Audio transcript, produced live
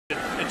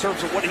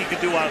terms of what he can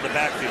do out of the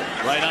backfield.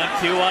 Right on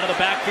cue out of the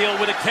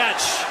backfield with a catch.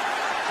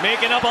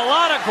 Making up a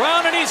lot of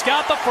ground, and he's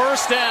got the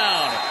first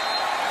down.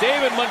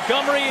 David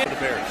Montgomery. For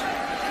the Bears.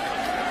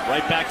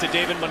 Right back to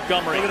David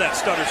Montgomery. Look at that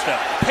stutter step.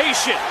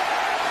 Patient.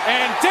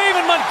 And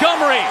David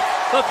Montgomery,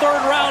 the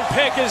third-round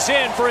pick, is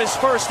in for his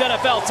first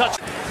NFL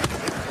touchdown.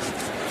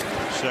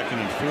 2nd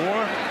and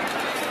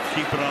 4.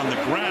 Keep it on the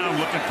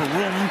ground, looking for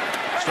room.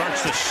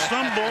 Starts to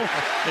stumble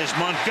as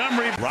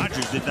Montgomery.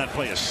 Rodgers did not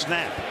play a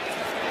snap.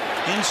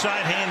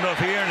 Inside handoff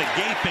here, and a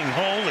gaping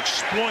hole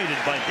exploited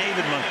by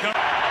David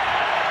Montgomery.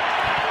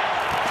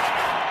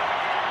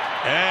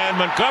 And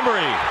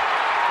Montgomery,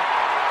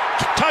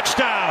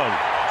 touchdown.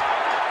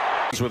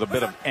 With a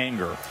bit of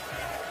anger.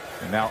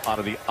 And now out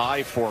of the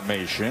I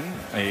formation,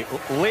 a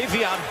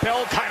Le'Veon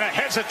Bell kind of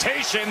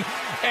hesitation,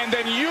 and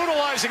then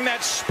utilizing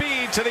that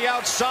speed to the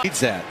outside.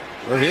 Needs that,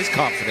 or his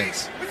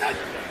confidence.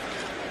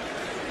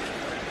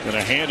 Going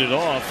to hand it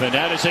off, and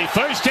that is a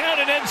first down,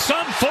 and then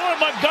some for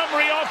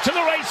Montgomery off to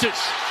the races.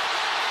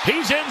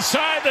 He's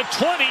inside the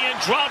 20 and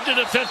dropped to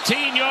the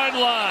 15-yard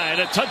line.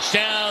 A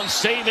touchdown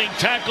saving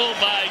tackle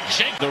by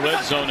Jake. The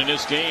red zone in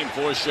this game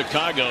for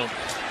Chicago.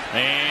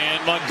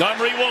 And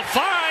Montgomery will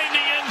find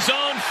the end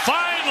zone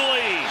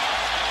finally.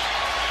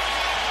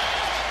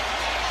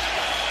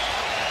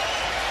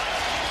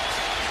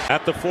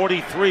 At the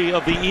 43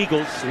 of the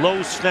Eagles,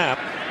 low snap.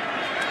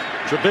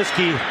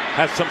 Trubisky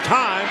has some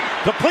time,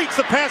 completes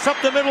the pass up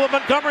the middle of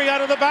Montgomery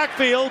out of the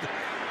backfield.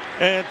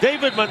 And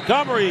David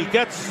Montgomery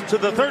gets to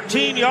the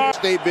 13-yard.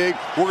 Stay big,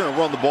 we're going to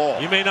run the ball.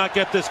 You may not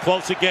get this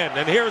close again.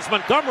 And here's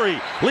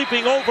Montgomery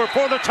leaping over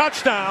for the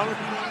touchdown.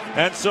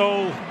 And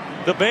so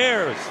the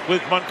Bears,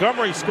 with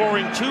Montgomery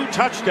scoring 2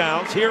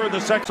 touchdowns here in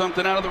the second.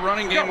 Something out of the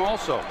running game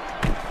also.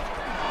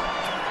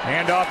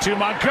 Handoff to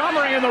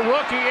Montgomery, and the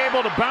rookie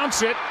able to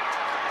bounce it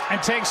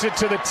and takes it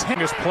to the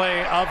 10th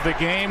play of the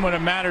game when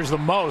it matters the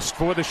most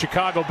for the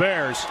Chicago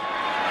Bears.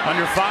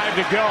 Under 5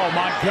 to go.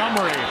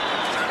 Montgomery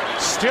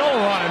still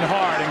running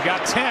hard and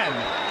got 10.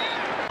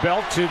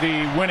 Belt to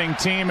the winning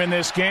team in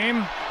this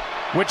game.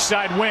 Which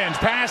side wins?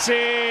 Pass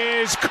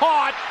is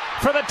caught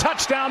for the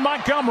touchdown,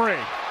 Montgomery.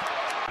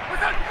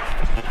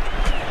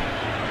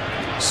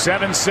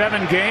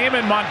 7-7 game,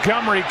 and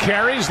Montgomery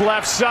carries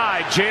left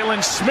side.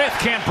 Jalen Smith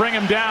can't bring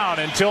him down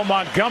until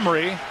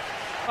Montgomery.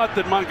 Thought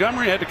that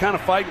Montgomery had to kind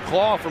of fight and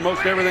claw for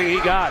most everything he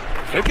got.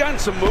 They've gotten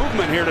some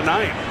movement here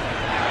tonight.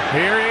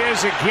 Here he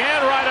is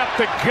again, right up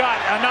the gut.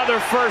 Another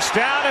first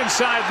down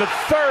inside the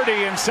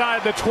 30,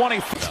 inside the 20.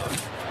 2nd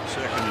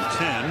and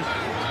 10.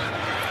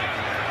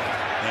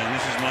 And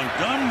this is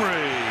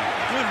Montgomery.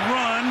 Good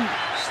run.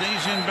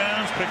 Stays in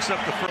bounds, picks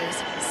up the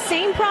first.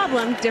 Same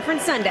problem,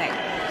 different Sunday.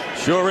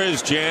 Sure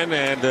is, Jen.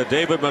 And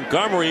David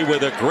Montgomery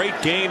with a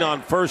great gain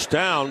on first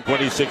down,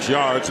 26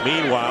 yards.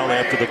 Meanwhile,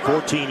 after the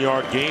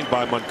 14-yard gain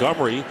by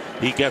Montgomery,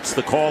 he gets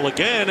the call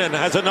again and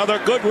has another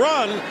good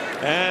run.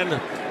 And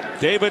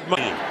David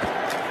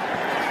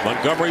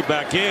Montgomery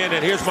back in,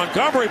 and here's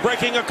Montgomery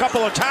breaking a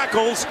couple of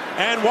tackles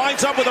and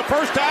winds up with a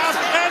first down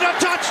and a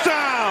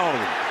touchdown.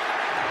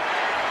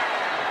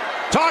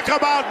 Talk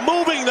about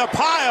moving the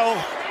pile.